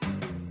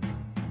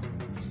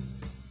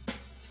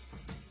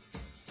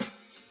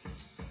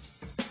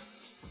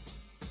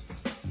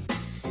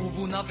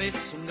Una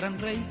vez un gran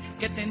rey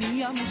que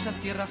tenía muchas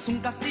tierras,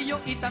 un castillo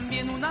y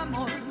también un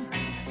amor.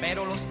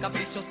 Pero los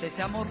caprichos de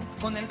ese amor,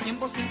 con el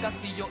tiempo sin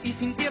castillo y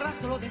sin tierras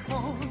lo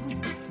dejó.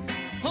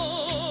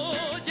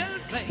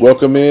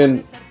 Welcome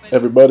in,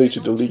 everybody, to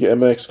the Liga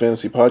MX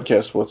Fantasy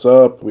Podcast. What's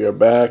up? We are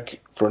back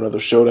for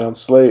another Showdown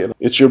Slate.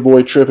 It's your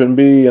boy Trippin'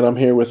 B, and I'm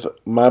here with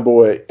my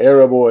boy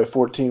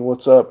Araboy14.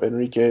 What's up,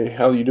 Enrique?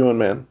 How you doing,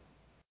 man?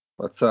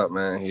 What's up,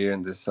 man? Here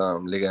in this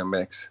Liga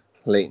MX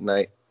late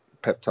night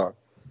pep talk.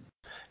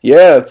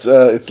 Yeah,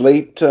 it's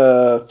late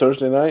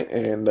Thursday night,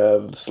 and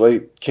the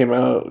slate came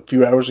out a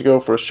few hours ago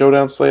for a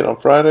Showdown Slate on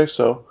Friday,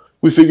 so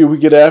we figured we'd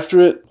get after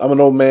it. I'm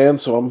an old man,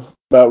 so I'm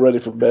about ready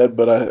for bed,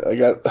 but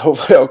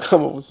hopefully I'll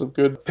come up with some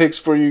good picks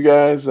for you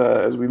guys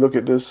as we look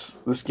at this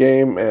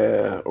game,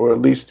 or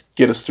at least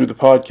get us through the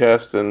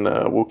podcast, and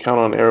we'll count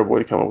on Airboy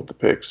to come up with the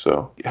picks.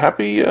 So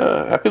happy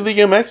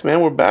Liga MX,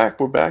 man. We're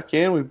back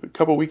in. We're a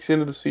couple weeks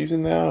into the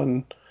season now,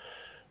 and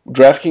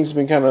DraftKings has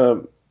been kind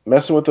of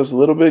messing with us a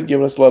little bit,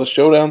 giving us a lot of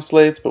showdown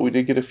slates, but we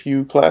did get a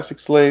few classic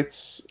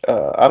slates.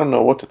 I don't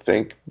know what to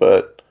think,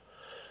 but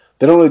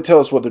they don't really tell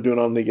us what they're doing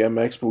on Liga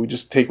MX, but we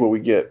just take what we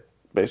get,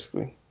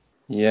 basically.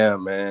 Yeah,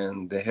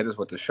 man. They hit us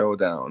with the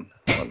showdown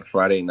on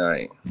Friday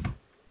night.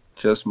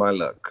 Just my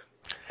luck.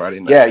 Friday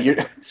night.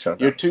 Yeah,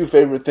 your two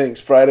favorite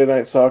things, Friday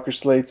night soccer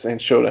slates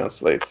and showdown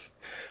slates.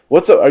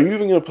 What's up? Are you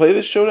even going to play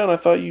this showdown? I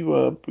thought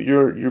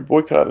you're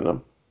boycotting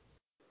them.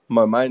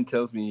 My mind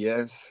tells me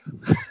yes.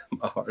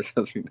 My heart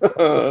tells me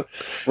no.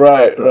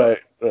 Right.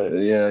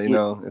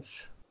 Yeah,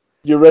 it's...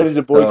 You're ready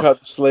to boycott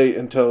the slate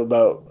until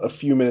about a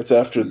few minutes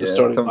after the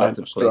starting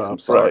lineups drop. Some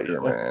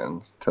soccer, man.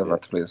 It's tough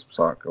not to play some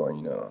soccer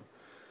when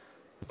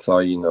it's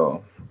all you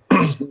know.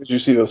 As soon as you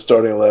see those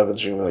starting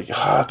 11s, you're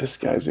like, this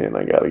guy's in.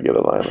 I got to get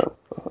a lineup.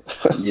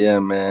 Yeah,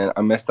 man.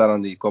 I messed out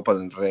on the Copa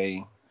del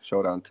Rey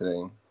showdown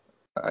today.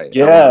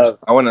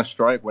 I went on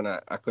strike when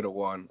I could have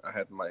won. I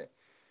had my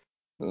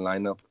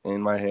lineup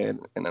in my head,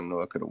 and I knew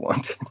I could have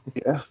won.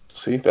 Yeah,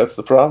 see, that's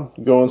the problem.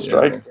 You go on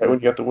strike right when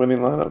you got the winning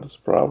lineup. That's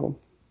a problem.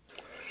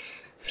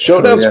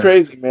 Showdown's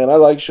crazy, man. I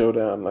like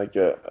Showdown.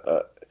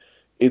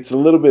 It's a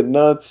little bit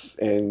nuts,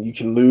 and you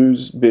can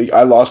lose big.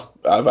 The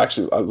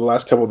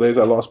last couple of days,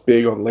 I lost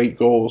big on late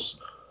goals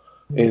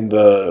in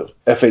the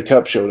FA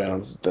Cup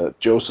showdowns. That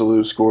Joe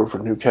Salou scored for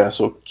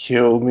Newcastle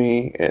killed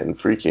me, and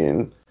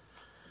freaking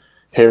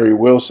Harry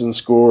Wilson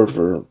scored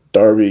for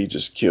Derby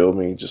just killed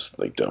me, just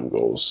like dumb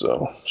goals.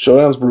 So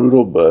Showdown's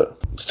brutal, but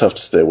it's tough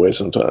to stay away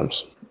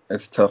sometimes.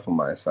 It's tough on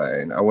my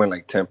side. I win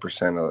like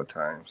 10% of the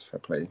times I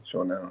play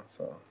Showdown,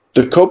 so...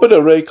 The Copa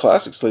del Rey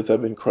Classic slates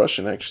I've been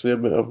crushing, actually.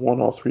 I've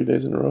won all 3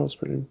 days in a row. It's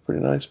pretty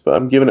nice. But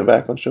I'm giving it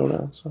back on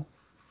Showdown. So.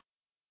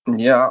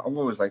 Yeah, I've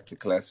always liked the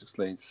Classic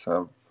slates.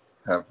 I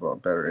have a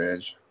better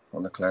edge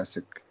on the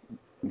Classic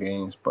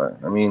games. But,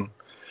 I mean,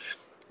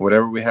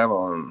 whatever we have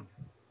on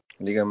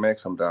Liga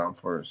MX, I'm down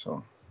for it.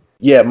 So.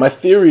 Yeah, my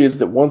theory is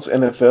that once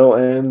NFL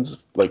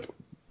ends, like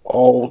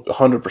all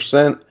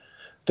 100%,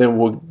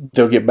 then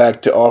they'll get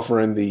back to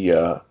offering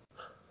the...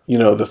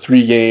 the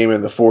 3-game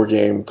and the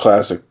 4-game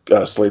classic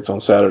slates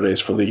on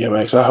Saturdays for Liga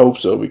MX. I hope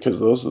so,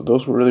 because those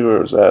were really where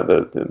it was at.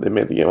 They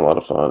made the game a lot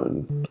of fun,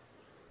 and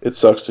it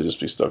sucks to just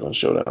be stuck on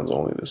showdowns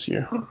only this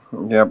year.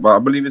 Yeah, but I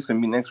believe it's going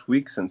to be next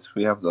week since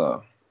we have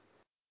the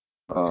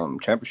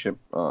championship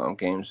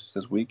games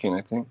this weekend,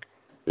 I think.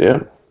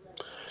 Yeah.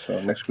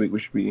 So next week we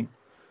should be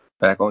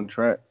back on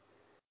track.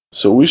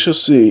 So we shall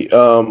see.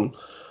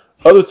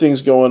 Other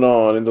things going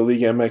on in the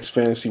Liga MX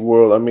fantasy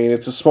world. I mean,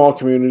 it's a small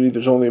community.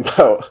 There's only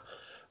about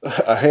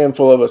a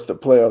handful of us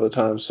that play all the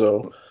time,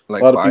 so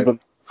like a lot 5. of people,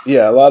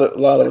 a lot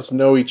of us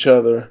know each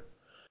other.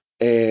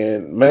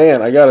 And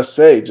man, I gotta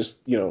say,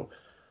 just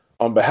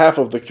on behalf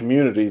of the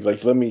community,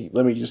 like let me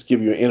just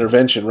give you an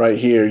intervention right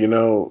here,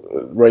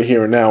 right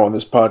here and now on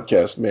this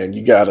podcast, man.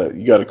 You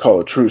gotta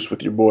call a truce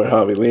with your boy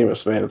Javi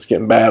Lemus, man. It's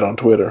getting bad on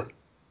Twitter.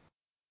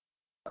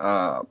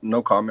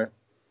 No comment.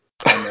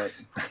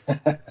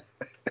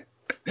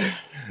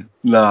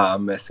 Nah,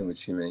 I'm messing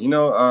with you, man.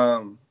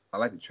 I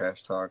like the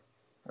trash talk.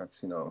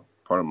 That's,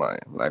 part of my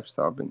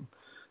lifestyle. I've been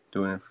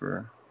doing it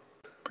for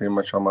pretty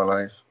much all my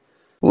life.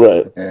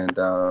 Right. And,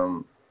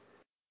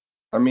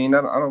 I mean,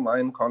 I don't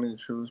mind calling the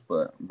truth,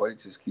 but Buddy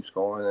just keeps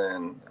going,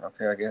 and,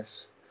 okay, I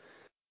guess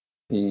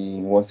he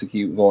wants to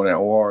keep going at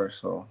war,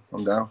 so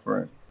I'm down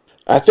for it.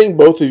 I think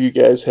both of you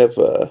guys have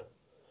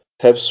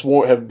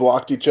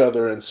blocked each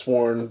other and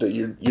sworn that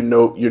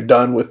you're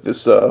done with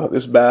this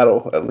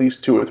battle at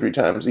least 2 or 3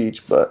 times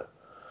each, but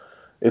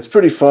it's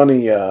pretty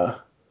funny.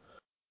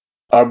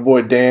 Our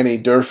boy Danny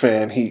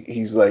Durfan,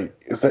 he's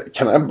like,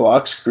 can I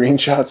block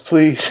screenshots,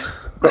 please?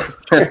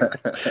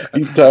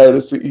 he's tired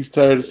of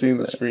seeing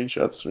the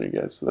screenshots from you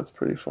guys, so that's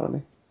pretty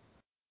funny.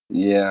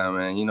 Yeah,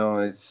 man.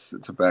 It's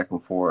a back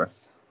and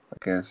forth,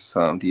 I guess,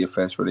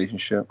 DFS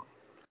relationship.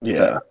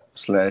 Yeah.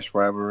 /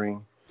 rivalry.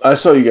 I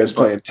saw you guys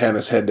playing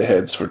tennis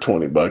head-to-heads for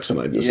 $20,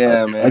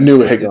 and man, I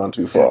knew it had gone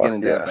too far.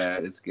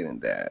 It's getting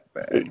that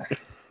bad.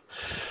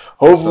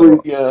 Hopefully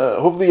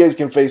you guys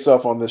can face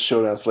off on this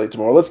showdown slate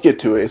tomorrow. Let's get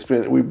to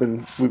it. We've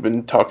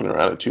been talking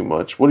around it too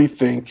much. What do you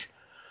think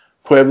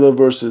Puebla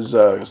versus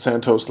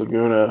Santos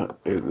Laguna.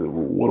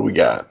 What do we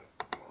got?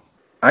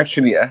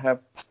 Actually, I have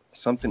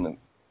something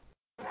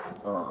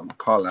to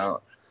call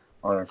out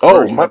on our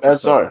Oh, first my bad. episode.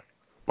 Sorry.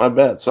 My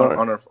bad. Sorry.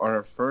 On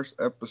our first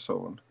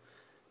episode,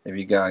 if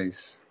you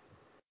guys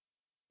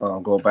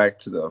go back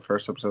to the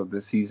first episode of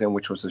this season,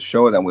 which was a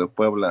showdown with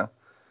Puebla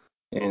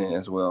in it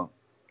as well,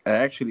 I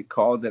actually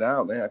called it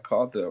out, man. I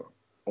called the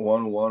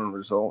 1-1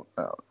 result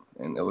out,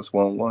 and it was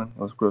 1-1. It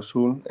was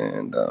Cruzul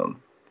and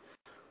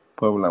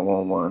Puebla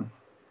 1-1.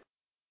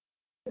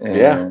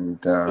 Yeah,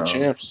 And the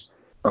champs.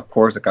 of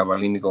course, the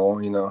Cavallini goal,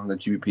 the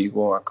GBP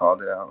goal, I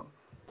called it out.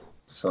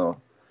 So,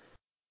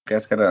 you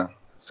guys gotta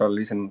start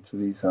listening to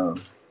these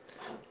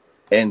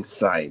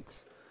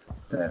insights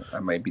that I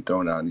might be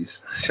throwing out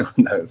these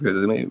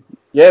showdowns.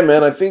 Yeah,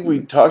 man. I think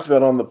we talked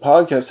about on the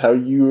podcast how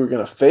you were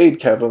going to fade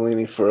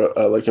Cavallini for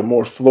like a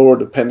more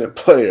floor-dependent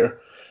player,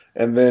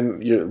 and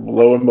then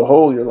lo and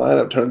behold, your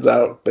lineup turns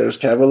out there's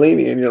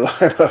Cavallini in your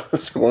lineup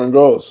scoring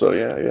goals. So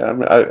yeah. I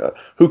mean,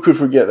 who could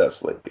forget that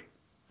slate?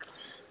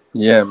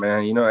 Yeah,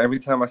 man. Every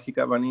time I see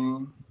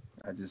Cavallini,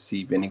 I just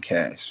see Benny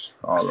Cash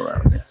all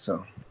around it.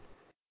 So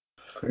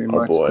pretty Oh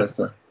much boy. that's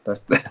the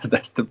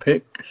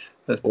pick.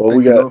 That's the Well, pick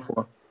we to got go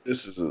for.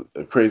 this is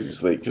a crazy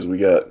slate because we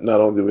got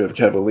not only do we have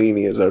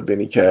Cavallini as our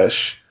Vinny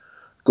Cash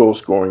goal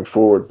scoring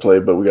forward play,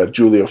 but we got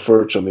Julio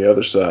Furch on the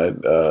other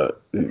side,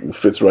 who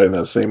fits right in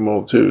that same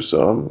mold too.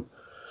 So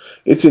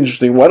it's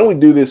interesting. Why don't we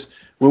do this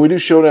when we do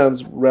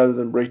showdowns rather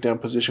than break down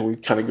position? We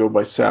kind of go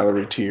by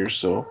salary tiers.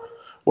 So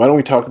why don't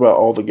we talk about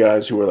all the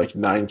guys who are like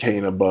 9K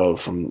and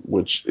above, from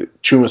which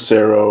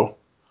Chumacero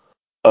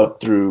up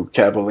through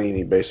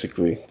Cavallini,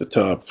 basically the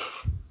top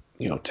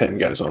 10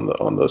 guys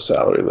on the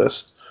salary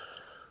list.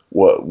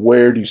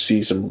 Where do you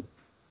see some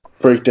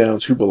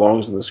breakdowns? Who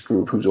belongs in this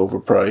group? Who's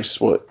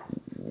overpriced?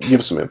 Give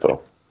us some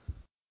info.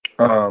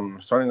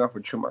 Starting off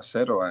with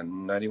Chumacero at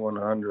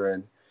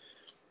 9,100.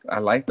 I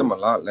liked him a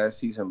lot last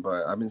season,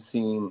 but I've been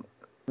seeing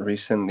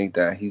recently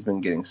that he's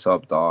been getting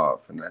subbed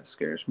off, and that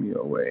scares me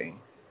away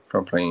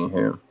from playing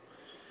him.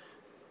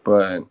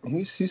 But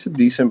he's a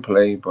decent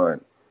play,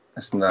 but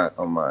it's not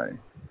on my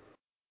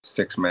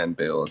 6-man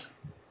build.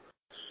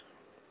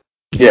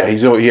 Yeah,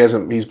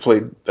 he's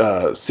played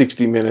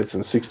 60 minutes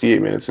and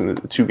 68 minutes in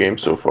the 2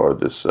 games so far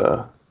this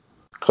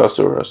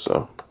Clausura,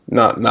 so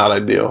not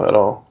ideal at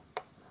all.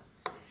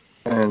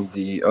 And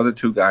the other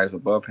 2 guys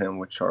above him,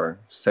 which are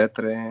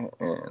Cetre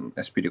and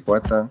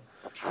Espiricueta,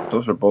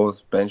 those are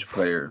both bench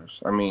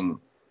players. I mean,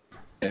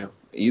 if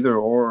either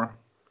or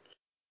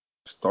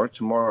start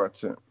tomorrow,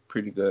 it's a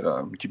pretty good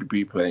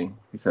GPP play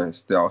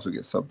because they also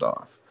get subbed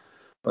off,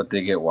 but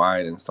they get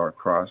wide and start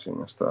crossing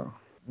and stuff.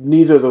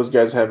 Neither of those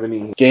guys have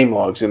any game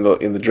logs in the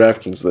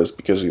DraftKings list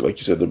because, like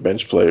you said, they're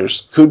bench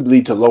players. Could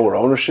lead to lower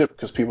ownership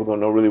because people don't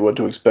know really what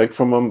to expect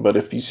from them. But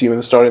if you see them in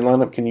the starting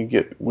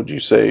lineup, would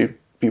you say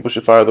people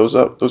should fire those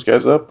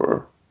guys up,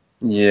 or?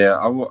 Yeah,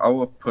 I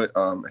will put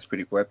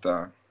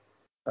Espiricueta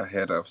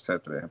ahead of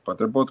Cetre, but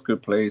they're both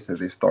good plays if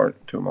they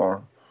start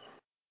tomorrow.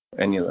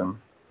 Any of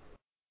them.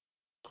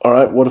 All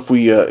right. What if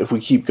we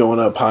keep going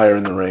up higher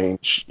in the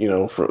range?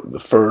 For the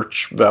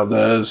Furch,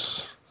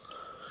 Valdes,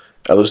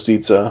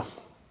 Elustitza,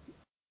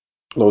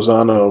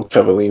 Lozano,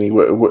 Cavallini.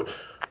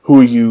 Who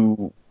are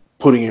you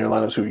putting in your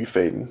lineups? Who are you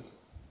fading?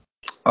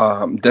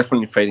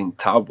 Definitely fading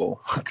Tabo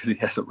because he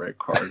has a red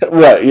card.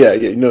 Right. Yeah.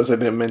 You notice I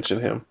didn't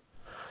mention him.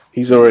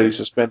 He's already Yes.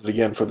 suspended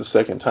again for the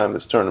second time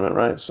this tournament,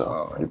 right? So.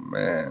 Oh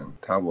man,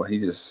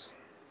 Tabo,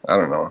 I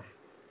don't know.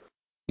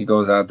 He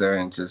goes out there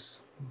and just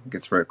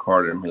gets red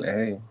carded and be like,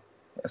 hey,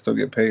 I still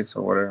get paid,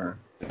 so whatever.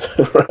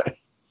 Right.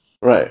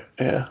 Right.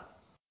 Yeah.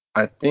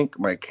 I think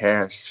my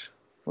cash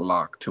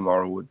lock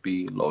tomorrow would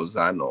be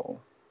Lozano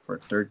for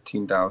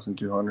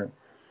 13,200.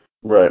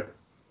 Right.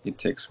 He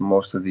takes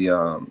most of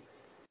the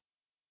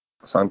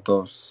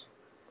Santos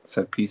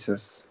set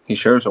pieces. He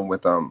shares them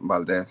with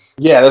Valdes.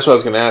 Yeah, that's what I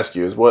was going to ask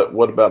you. Is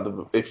what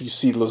about if you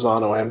see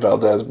Lozano and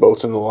Valdez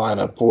both in the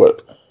lineup?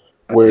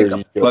 I Where think do I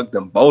you go? plugged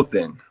them both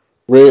in.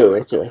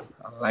 Really? Okay.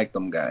 I like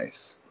them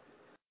guys.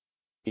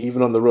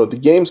 Even on the road, the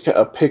game's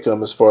a pick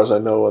 'em as far as I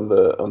know on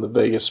the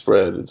Vegas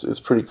spread. It's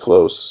pretty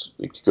close.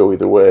 It could go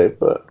either way,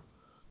 but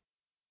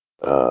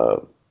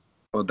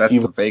Well, that's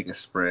even the Vegas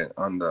spread.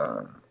 On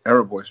the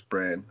Aeroboy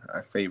spread,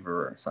 I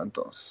favor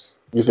Santos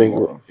you think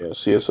tomorrow.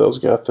 CSL's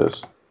got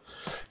this?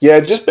 Yeah,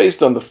 just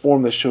based on the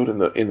form they showed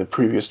in the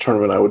previous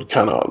tournament, I would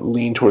kind of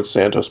lean towards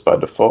Santos by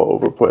default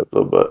over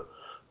Pueblo. But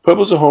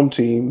Pueblo's a home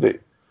team.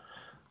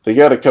 They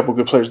got a couple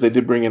good players. They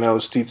did bring in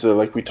Alistitza,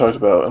 like we talked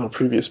about on a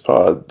previous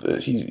pod.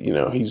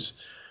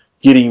 He's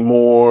getting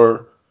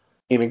more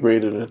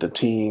integrated into the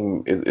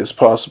team is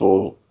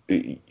possible.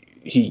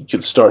 He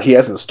could start. He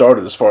hasn't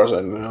started, as far as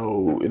I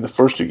know, in the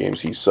first 2 games.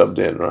 He's subbed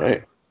in,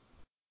 right?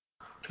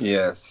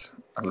 Yes,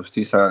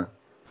 Alustiza,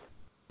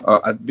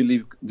 I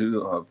believe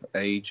due of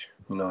age,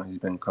 he's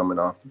been coming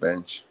off the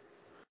bench.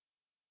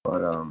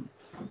 But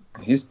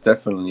he's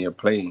definitely a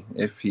play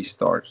if he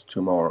starts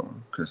tomorrow,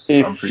 because I'm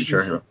If pretty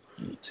sure he'll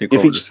take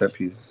if he, over the set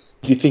pieces.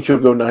 do you think he'll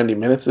go 90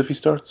 minutes if he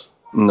starts?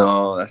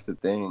 No, that's the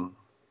thing.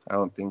 I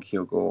don't think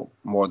he'll go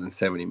more than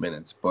 70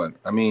 minutes. But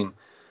I mean,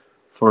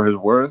 for his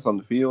worth on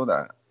the field,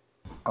 I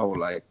would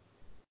like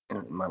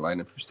in my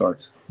lineup if he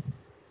starts.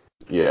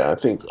 Yeah, I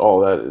think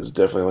all that is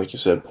definitely, like you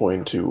said,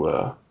 pointing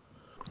to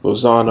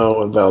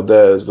Lozano and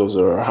Valdes. Those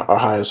are our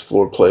highest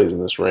floor plays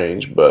in this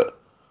range. But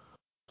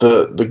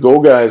the goal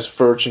guys,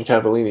 Furch and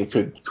Cavallini,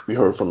 could be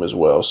heard from as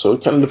well. So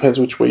it kind of depends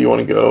which way you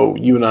want to go.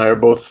 You and I are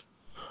both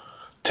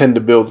tend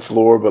to build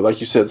floor, but like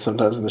you said,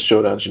 sometimes in the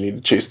showdowns you need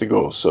to chase the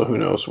goals. So who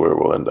knows where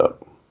we'll end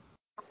up.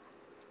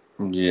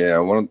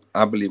 Yeah,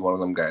 I believe one of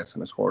them guys is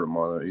gonna score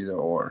tomorrow, either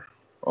or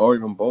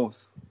even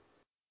both.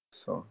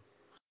 So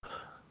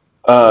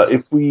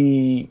if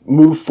we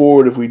move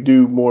forward, if we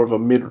do more of a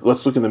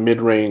let's look in the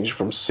mid range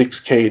from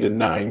 6K to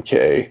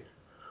 9K.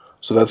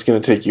 So that's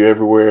going to take you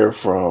everywhere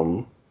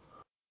from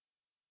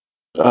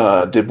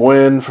De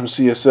Buen from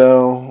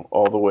CSL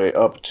all the way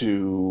up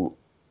to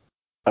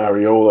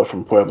Areola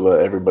from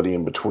Puebla, everybody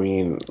in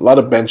between. A lot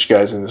of bench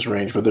guys in this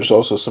range, but there's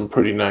also some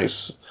pretty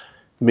nice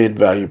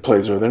mid-value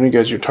plays. Are there any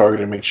guys you're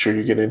targeting? Make sure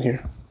you get in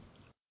here.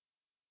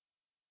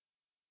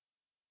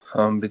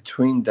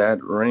 between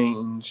that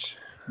range,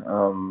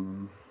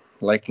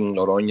 liking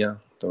Loroña,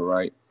 the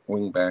right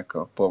wing back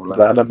of Puebla.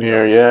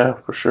 Vladimir, yeah,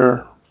 for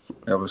sure.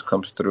 Always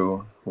comes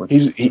through with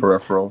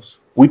peripherals.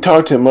 We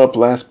talked him up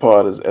last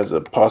pod as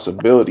a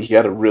possibility. He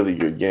had a really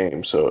good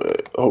game, so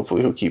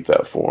hopefully he'll keep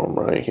that form,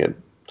 right? He had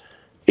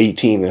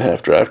 18 and a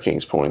half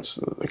DraftKings points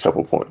a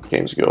couple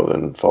games ago,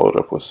 then followed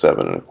up with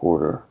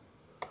 7.25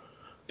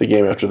 the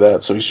game after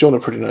that. So he's showing a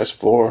pretty nice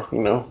floor,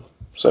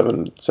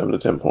 7 to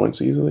 10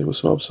 points easily with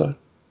some upside.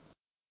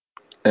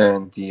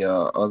 And the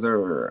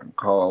other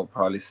call, I'll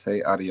probably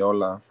say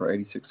Areola for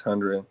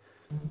 8,600,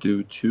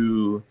 due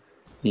to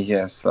he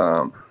has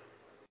a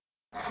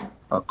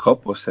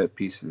couple set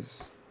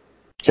pieces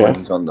when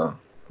he's on the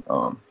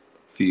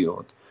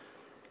field.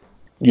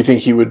 You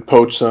think he would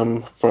poach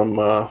some from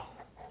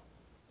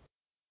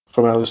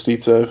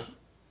Alistitsa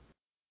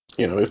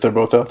if they're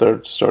both out there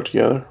to start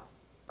together?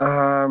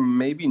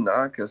 Maybe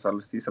not, because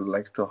Alistitsa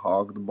likes to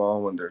hog the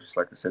ball when there's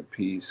like a set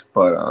piece.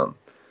 But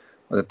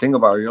the thing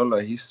about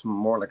Areola, he's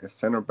more like a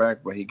center back,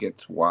 but he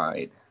gets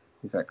wide.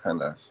 He's that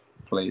kind of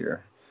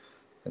player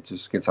that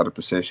just gets out of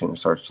position and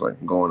starts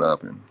like going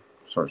up and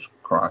starts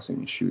crossing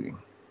and shooting.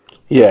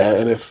 Yeah,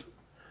 and if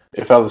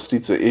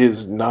Alistitsa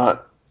is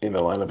not in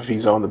the lineup, if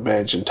he's on the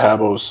bench and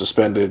Tabo's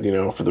suspended,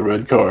 for the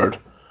red card,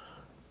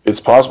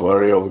 it's possible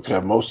Areola could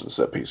have most of the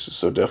set pieces,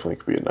 so definitely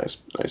could be a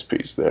nice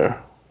piece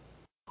there.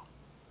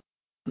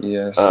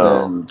 Yes,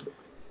 and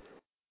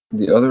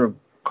the other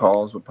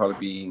calls would probably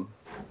be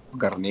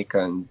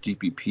Garnica and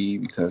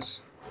GPP,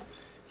 because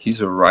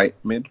he's a right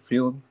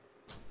midfield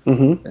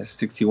at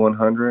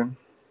 6,100.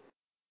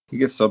 He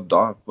gets subbed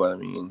off, but I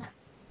mean,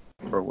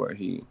 for what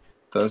he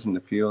does in the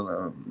field, I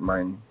don't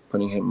mind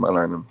putting him in my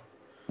lineup.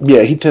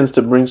 Yeah, he tends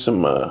to bring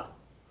some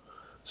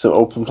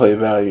open play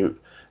value.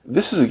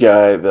 This is a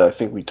guy that I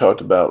think we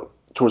talked about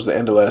towards the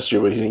end of last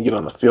year, but he didn't get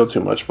on the field too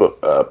much. But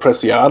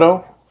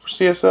Preciado for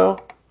CSL,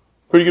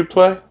 pretty good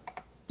play.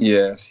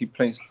 Yes, he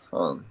plays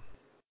on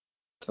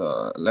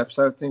the left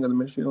side, I think, of the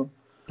midfield.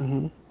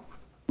 Mm-hmm.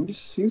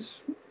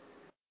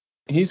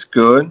 He's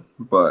good,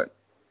 but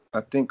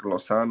I think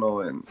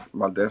Lozano and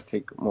Valdes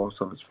take most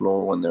of his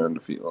floor when they're in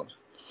the field.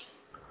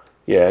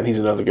 Yeah, and he's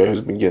another guy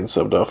who's been getting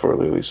subbed off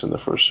early, at least in the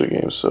first 2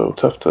 games. So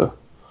tough to,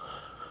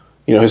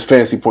 his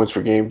fantasy points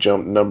per game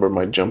number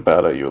might jump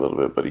out at you a little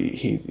bit, but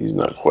he's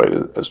not quite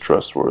as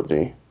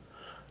trustworthy.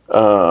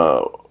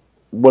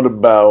 What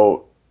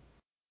about?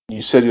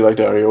 You said you liked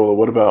Areola.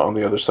 What about on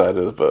the other side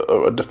of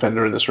a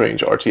defender in this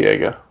range,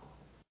 Arteaga?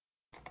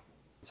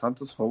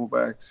 Santos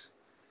fullbacks,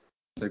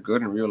 they're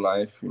good in real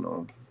life,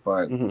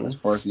 but as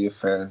far as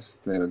DFS,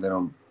 they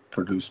don't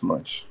produce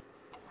much.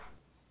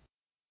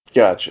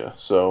 Gotcha.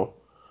 So,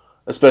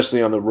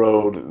 especially on the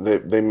road,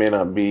 they may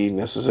not be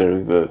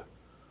necessarily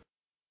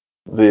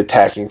the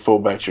attacking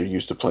fullbacks you're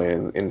used to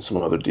playing in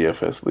some other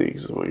DFS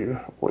leagues. Is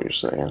what you're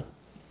saying?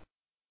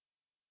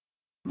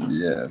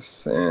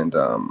 Yes, and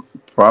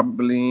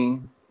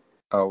probably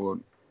I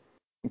would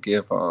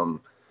give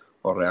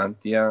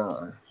Orrantia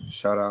a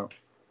shout out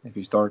if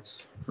he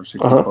starts for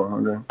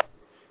 6,400.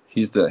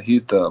 He's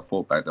the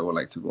fullback that would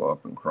like to go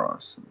up and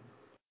cross.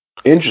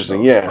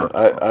 Interesting.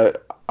 Yeah,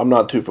 I'm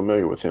not too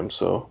familiar with him,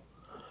 so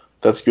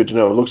that's good to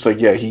know. It looks like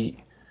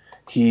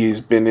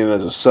he's been in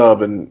as a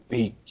sub, and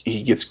he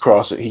gets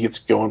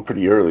going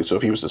pretty early. So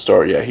if he was to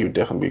start, he would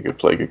definitely be a good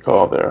play, good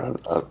call there.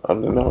 I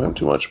didn't know him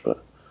too much,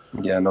 but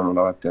yeah, I don't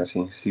know about that.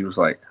 He was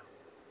like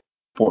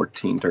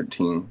 14,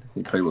 13.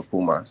 He played with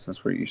Pumas.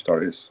 That's where he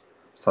started his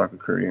soccer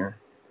career.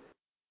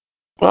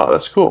 Wow,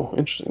 that's cool.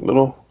 Interesting.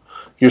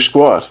 Your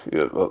squad.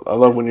 Yeah, I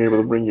love when you're able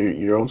to bring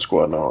your own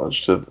squad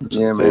knowledge to the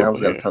man. table. I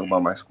was got to talk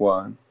about my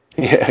squad.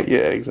 Yeah,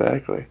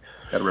 exactly.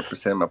 Got to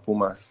represent my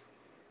Pumas.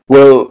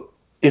 Well,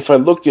 if I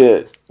look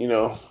at,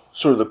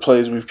 sort of the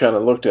plays we've kind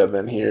of looked at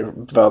then here,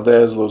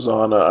 Valdes,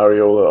 Lozano,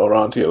 Areola,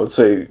 Orantia, let's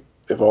say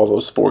if all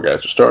those 4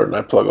 guys are starting,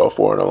 I plug all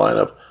 4 in a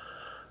lineup,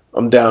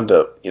 I'm down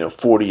to,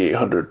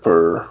 4,800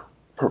 per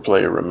per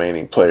player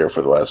remaining player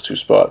for the last two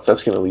spots.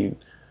 That's going to lead,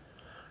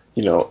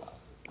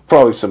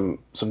 probably some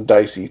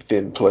dicey,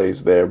 thin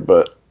plays there.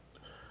 But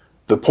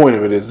the point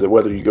of it is that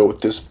whether you go with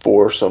this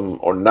foursome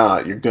or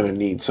not, you're going to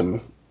need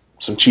some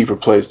cheaper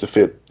plays to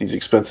fit these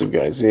expensive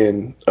guys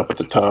in up at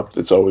the top.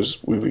 It's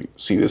always, we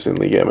see this in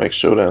Liga MX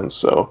Showdown,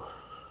 so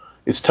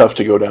it's tough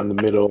to go down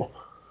the middle.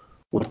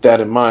 With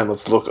that in mind,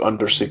 let's look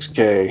under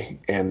 6K,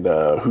 and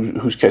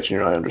who's catching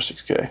your eye under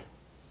 6K?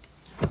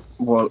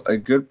 Well, a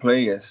good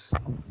play is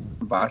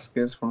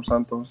Vasquez from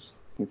Santos.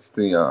 It's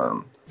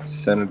the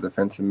center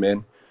defensive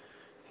mid.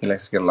 He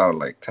likes to get a lot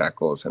of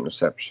tackles and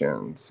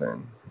receptions,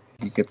 and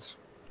he gets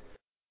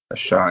a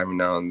shot every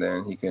now and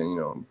then. He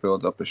can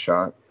build up a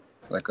shot,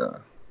 like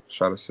a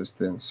shot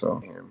assistant.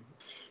 So,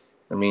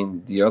 I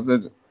mean, the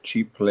other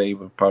cheap play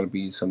would probably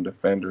be some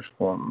defenders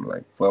from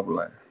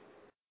Puebla,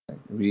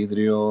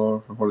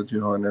 Vidrio for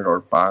 4,200 or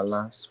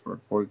Palas for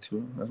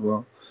 42 as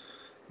well.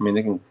 I mean,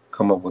 they can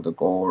come up with a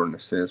goal or an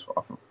assist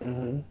off of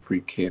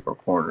free kick or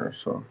corner.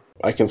 So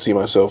I can see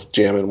myself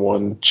jamming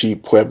one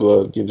cheap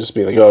Puebla. You just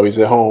be like, oh, he's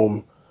at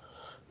home.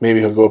 Maybe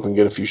he'll go up and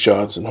get a few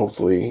shots, and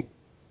hopefully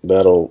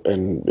it'll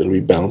be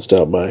balanced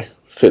out by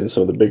fitting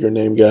some of the bigger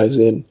name guys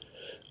in.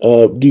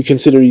 Do you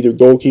consider either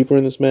goalkeeper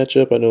in this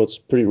matchup? I know it's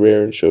pretty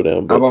rare in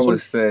Showdown, but I've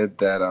always said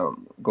that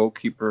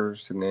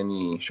goalkeepers in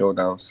any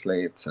Showdown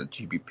slate's a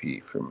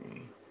GBP for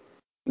me.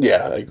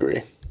 Yeah, I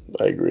agree.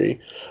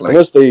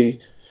 Unless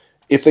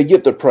if they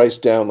get the price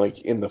down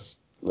in the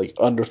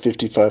under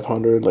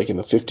 5,500, in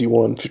the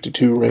 51,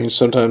 52 range,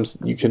 sometimes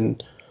you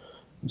can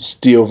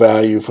steal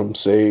value from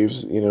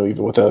saves,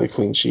 even without a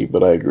clean sheet.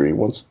 But I agree.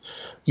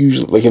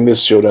 Usually in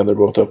this Showdown, they're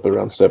both up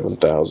around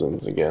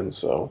 7,000 again,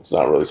 so it's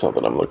not really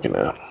something I'm looking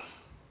at.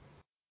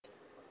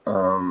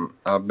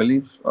 I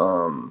believe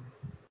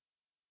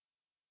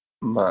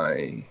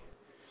my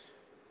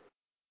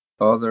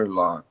other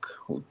lock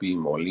would be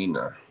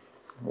Molina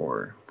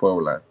for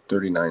Puebla,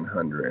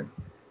 3,900.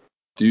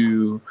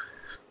 Due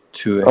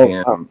to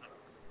him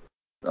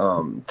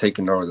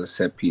taking over the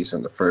set piece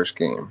in the first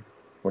game,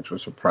 which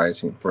was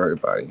surprising for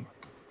everybody.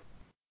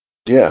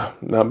 Yeah,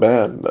 not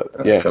bad. But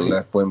The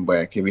left wing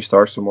back. If he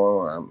starts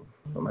tomorrow, I'm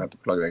gonna have to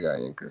plug that guy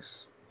in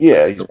because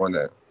he's the one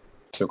that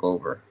took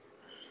over.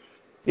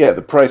 Yeah,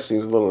 the price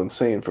seems a little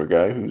insane for a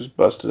guy who's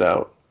busted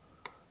out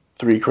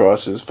 3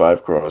 crosses,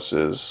 5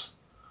 crosses.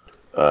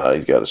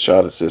 He's got a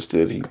shot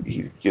assisted.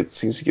 He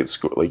seems to get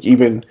scored.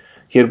 Even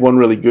he had one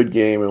really good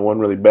game and one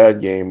really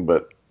bad game,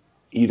 but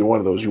either one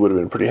of those you would have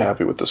been pretty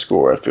happy with the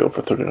score. I feel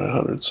for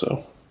 3,900.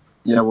 So.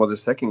 Yeah, well, the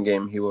second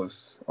game he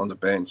was on the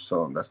bench,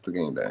 so that's the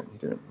game that he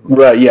didn't.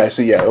 Right. Yeah.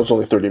 So it was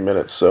only 30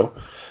 minutes. So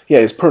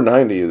yeah, his per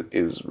 90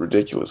 is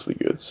ridiculously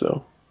good.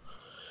 So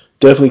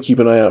definitely keep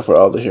an eye out for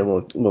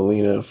Aldair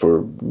Molina for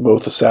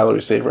both a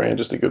salary saver and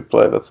just a good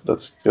play.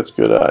 That's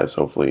good eyes.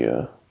 Hopefully,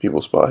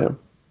 people spot him.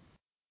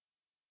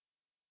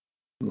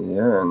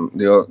 Yeah, and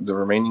the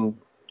remaining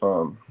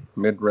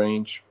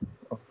mid-range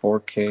of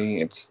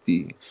 4K, it's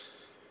the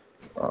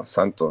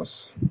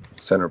Santos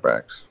center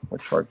backs,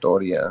 which are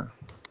Doria,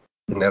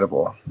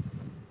 Nettable.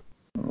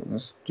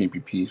 That's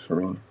GPPs for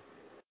me.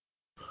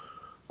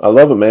 I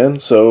love it, man.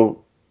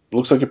 So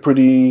looks like a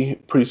pretty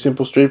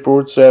simple,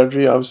 straightforward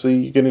strategy. Obviously,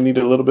 you're going to need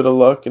a little bit of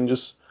luck and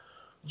just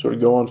sort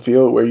of go on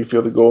feel where you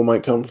feel the goal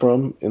might come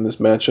from in this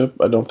matchup.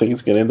 I don't think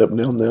it's going to end up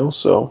 0-0.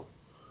 So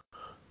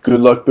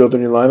good luck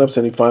building your lineups.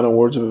 Any final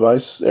words of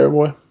advice,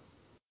 Airboy?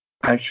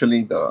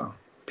 Actually, the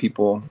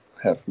people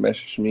have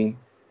messaged me,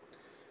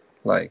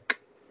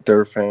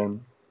 Durfan,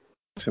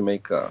 to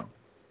make a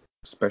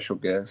special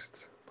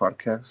guest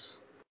podcast.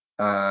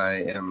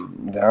 I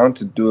am down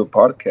to do a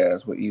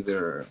podcast with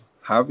either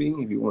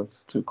Javi, if he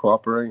wants to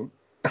cooperate.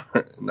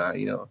 Not,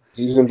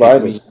 he's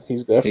invited.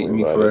 He's definitely hate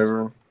me invited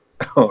forever,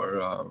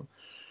 or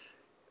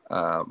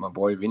my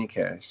boy Vinny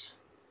Cash.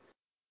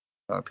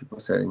 A lot of people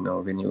said,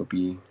 Vinny would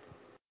be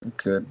a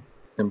good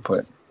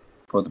input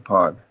for the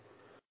pod.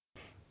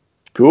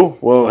 Cool.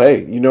 Well,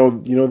 hey,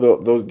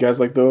 those guys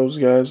like those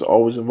guys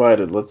always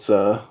invited. Let's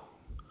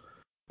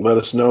let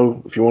us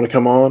know if you want to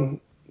come on.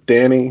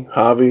 Danny,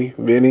 Javi,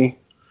 Vinny.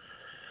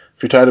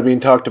 If you're tired of being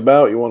talked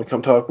about, you want to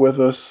come talk with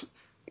us,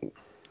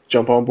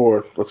 jump on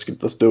board. Let's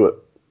do it.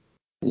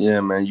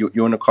 Yeah, man. You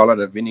want to call it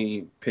a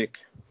Vinny pick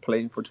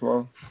play for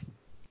tomorrow?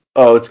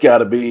 Oh, it's got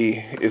to be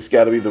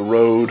the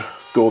road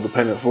goal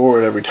dependent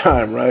forward every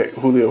time, right?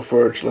 Julio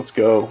Furch, let's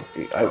go.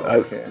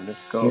 Okay,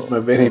 let's go. He's my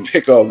Vinny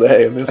pick all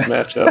day in this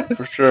matchup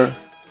for sure.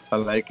 I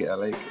like it.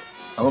 I'm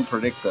gonna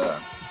predict a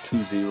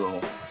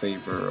 2-0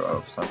 favor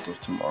of Santos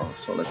tomorrow.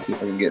 So let's see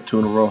if I can get 2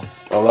 in a row.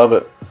 I love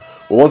it.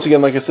 Well, once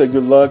again, like I said,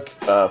 good luck.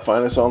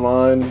 Find us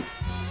online.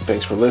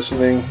 Thanks for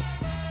listening,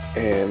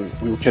 and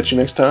we will catch you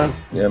next time.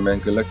 Yeah, man.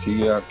 Good luck to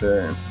you out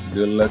there, and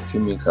good luck to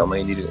me because I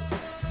might need it.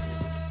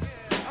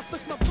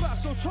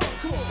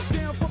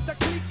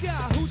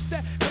 Who's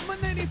that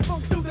emanating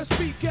funk through the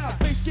speaker?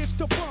 Bass gets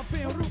to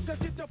pumping, Rukas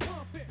get to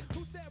pumping.